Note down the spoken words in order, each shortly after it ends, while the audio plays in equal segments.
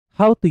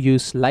how to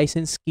use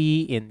license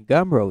key in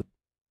Gumroad.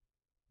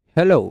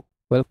 Hello,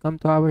 welcome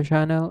to our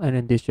channel, and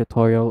in this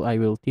tutorial I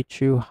will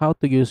teach you how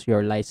to use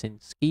your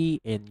license key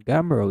in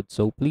Gumroad.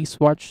 So please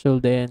watch till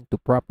the end to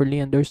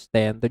properly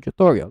understand the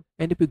tutorial.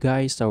 And if you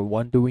guys are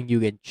wondering,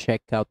 you can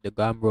check out the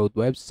Gumroad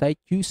website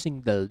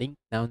using the link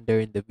down there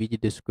in the video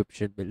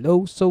description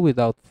below. So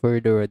without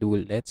further ado,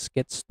 let's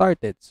get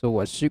started.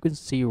 So as you can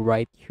see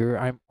right here,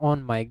 I'm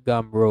on my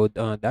Gumroad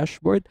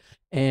dashboard,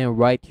 and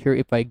right here,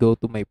 if I go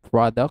to my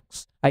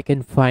products, I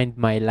can find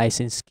my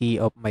license key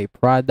of my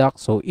product.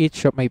 So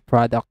each of my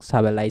products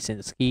have a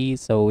license key,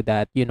 so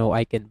that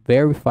I can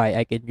verify,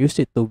 I can use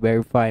it to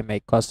verify my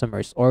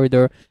customer's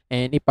order.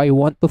 And if I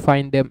want to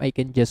find them, I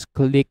can just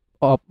click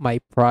up my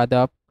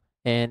product,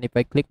 and if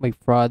I click my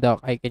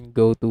product, I can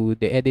go to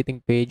the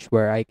editing page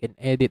where I can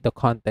edit the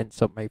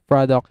contents of my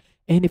product.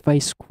 And if I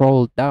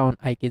scroll down,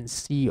 I can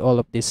see all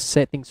of these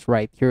settings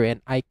right here,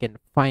 and I can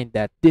find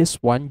that this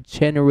one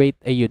generate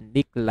a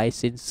unique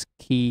license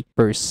key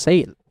per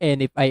sale.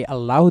 And if I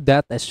allow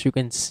that, as you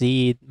can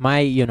see,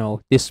 my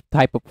this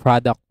type of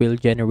product will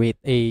generate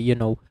a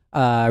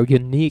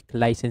unique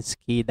license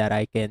key that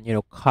I can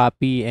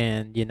copy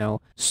and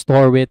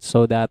store it,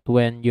 so that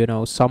when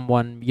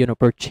someone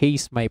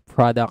purchase my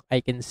product,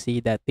 I can see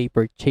that they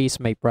purchase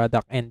my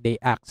product and they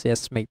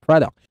access my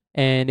product.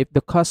 And if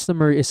the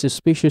customer is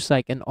suspicious,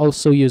 I can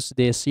also use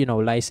this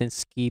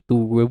license key to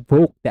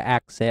revoke the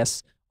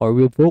access or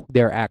revoke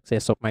their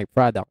access of my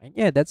product. And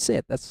yeah, that's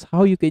it. That's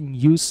how you can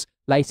use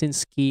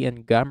license key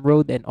and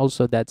Gumroad. And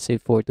also, that's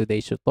it for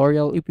today's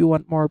tutorial. If you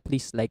want more,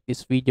 please like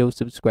this video,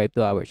 subscribe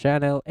to our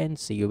channel, and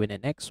see you in the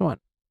next one.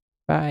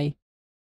 Bye.